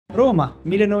Roma,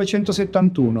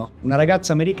 1971. Una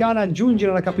ragazza americana giunge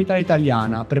nella capitale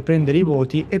italiana per prendere i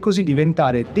voti e così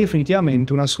diventare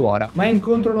definitivamente una suora. Ma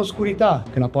incontra un'oscurità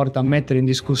che la porta a mettere in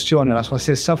discussione la sua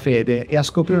stessa fede e a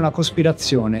scoprire una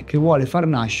cospirazione che vuole far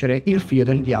nascere il figlio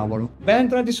del diavolo.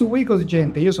 Bentornati su Wikos,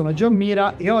 gente, io sono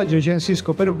Mira e oggi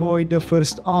recensisco per voi The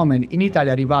First Omen, in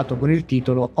Italia arrivato con il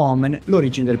titolo Omen,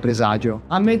 l'origine del presagio.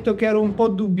 Ammetto che ero un po'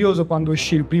 dubbioso quando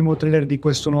uscì il primo trailer di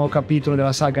questo nuovo capitolo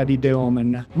della saga di The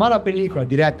Omen, ma la pellicola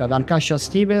diretta da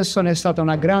Stevenson è stata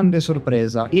una grande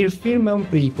sorpresa. Il film è un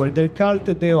prequel del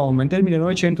cult The Omen del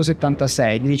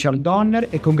 1976 di Richard Donner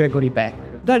e con Gregory Peck.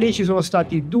 Da lì ci sono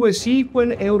stati 2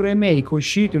 sequel e un remake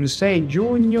uscito il 6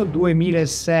 giugno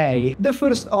 2006. The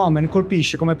First Omen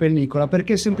colpisce come pellicola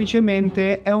perché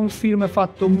semplicemente è un film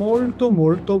fatto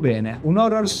molto bene. Un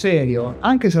horror serio,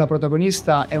 anche se la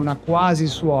protagonista è una quasi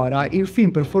suora, il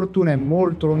film per fortuna è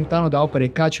molto lontano da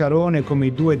opere caciarone come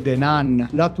i 2 The Nun.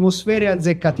 L'atmosfera è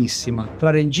azzeccatissima.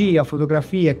 Tra regia,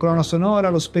 fotografia e colonna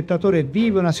sonora lo spettatore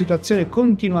vive una situazione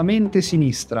continuamente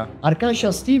sinistra.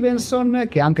 Stevenson,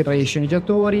 che anche tra gli sceneggiatori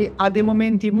ha dei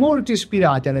momenti molto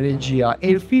ispirati alla regia e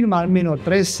il film ha almeno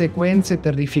 3 sequenze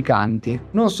terrificanti.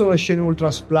 Non sono scene ultra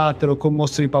splatter o con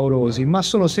mostri paurosi, ma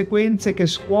sono sequenze che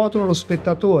scuotono lo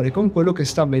spettatore con quello che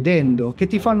sta vedendo, che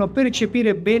ti fanno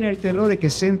percepire bene il terrore che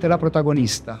sente la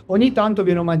protagonista. Ogni tanto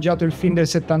viene omaggiato il film del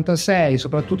 76,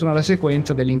 soprattutto nella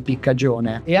sequenza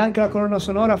dell'impiccagione, e anche la colonna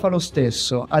sonora fa lo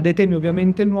stesso. Ha dei temi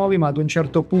ovviamente nuovi, ma ad un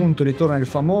certo punto ritorna il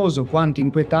famoso quanto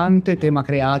inquietante tema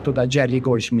creato da Jerry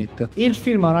Goldsmith. Il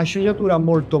film ha una sceneggiatura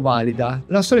molto valida,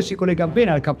 la storia si collega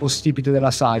bene al capostipite della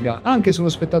saga, anche se uno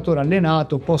spettatore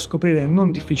allenato può scoprire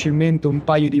non difficilmente un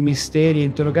paio di misteri e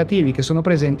interrogativi che sono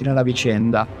presenti nella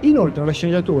vicenda. Inoltre la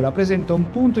sceneggiatura presenta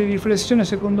un punto di riflessione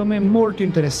secondo me molto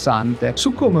interessante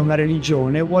su come una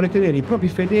religione vuole tenere i propri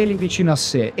fedeli vicino a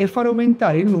sé e far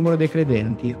aumentare il numero dei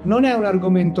credenti. Non è un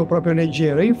argomento proprio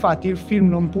leggero e infatti il film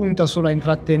non punta solo a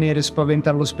intrattenere e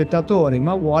spaventare lo spettatore,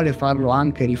 ma vuole farlo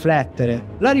anche riflettere.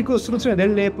 La ricostruzione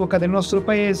dell'epoca del nostro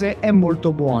paese è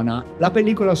molto buona. La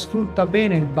pellicola sfrutta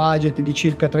bene il budget di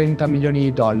circa 30 milioni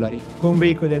di dollari, con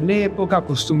veicoli dell'epoca,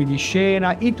 costumi di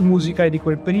scena, hit musicali di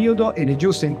quel periodo e le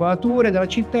giuste inquadrature della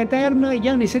città eterna. Gli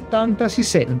anni 70 si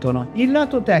sentono. Il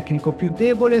lato tecnico più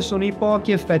debole sono i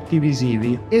pochi effetti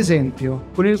visivi. Esempio,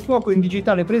 con il fuoco in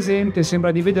digitale presente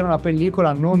sembra di vedere una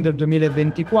pellicola non del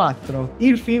 2024.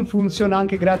 Il film funziona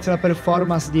anche grazie alla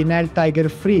performance di Nell Tiger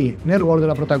Free nel ruolo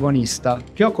della protagonista,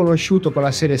 che ho conosciuto con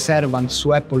la serie Servant su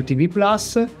Apple TV+.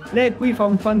 Lei qui fa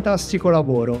un fantastico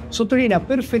lavoro, sottolinea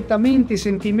perfettamente i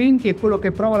sentimenti e quello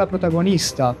che prova la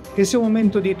protagonista, che sia un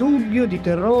momento di dubbio, di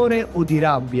terrore o di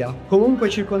rabbia. Comunque è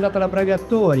circondata da bravi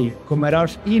attori come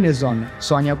Ralph Ineson,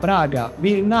 Sonia Braga,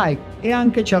 Bill Nighy e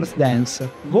anche Charles Dance.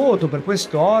 Voto per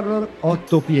questo horror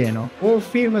 8 pieno. Un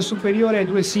film superiore ai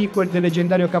 2 sequel del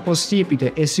leggendario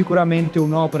capostipite e sicuramente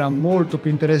un'opera molto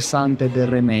più interessante del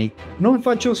remake. Non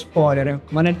faccio spoiler,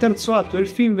 ma nel terzo atto del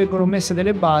film vengono messe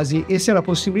delle basi e si ha la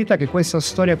possibilità che questa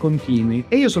storia continui,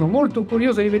 e io sono molto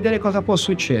curioso di vedere cosa può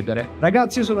succedere.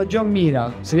 Ragazzi, io sono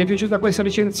Mira, se vi è piaciuta questa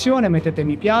recensione mettete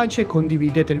mi piace,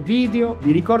 condividete il video,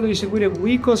 vi ricordo di seguire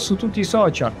Wikos su tutti i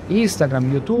social,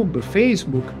 Instagram, YouTube,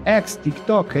 Facebook, X,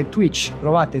 TikTok e Twitch.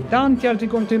 Trovate tanti altri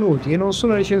contenuti e non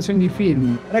solo recensioni di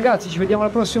film. Ragazzi, ci vediamo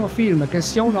al prossimo film, che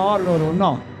sia un horror o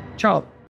no. Ciao!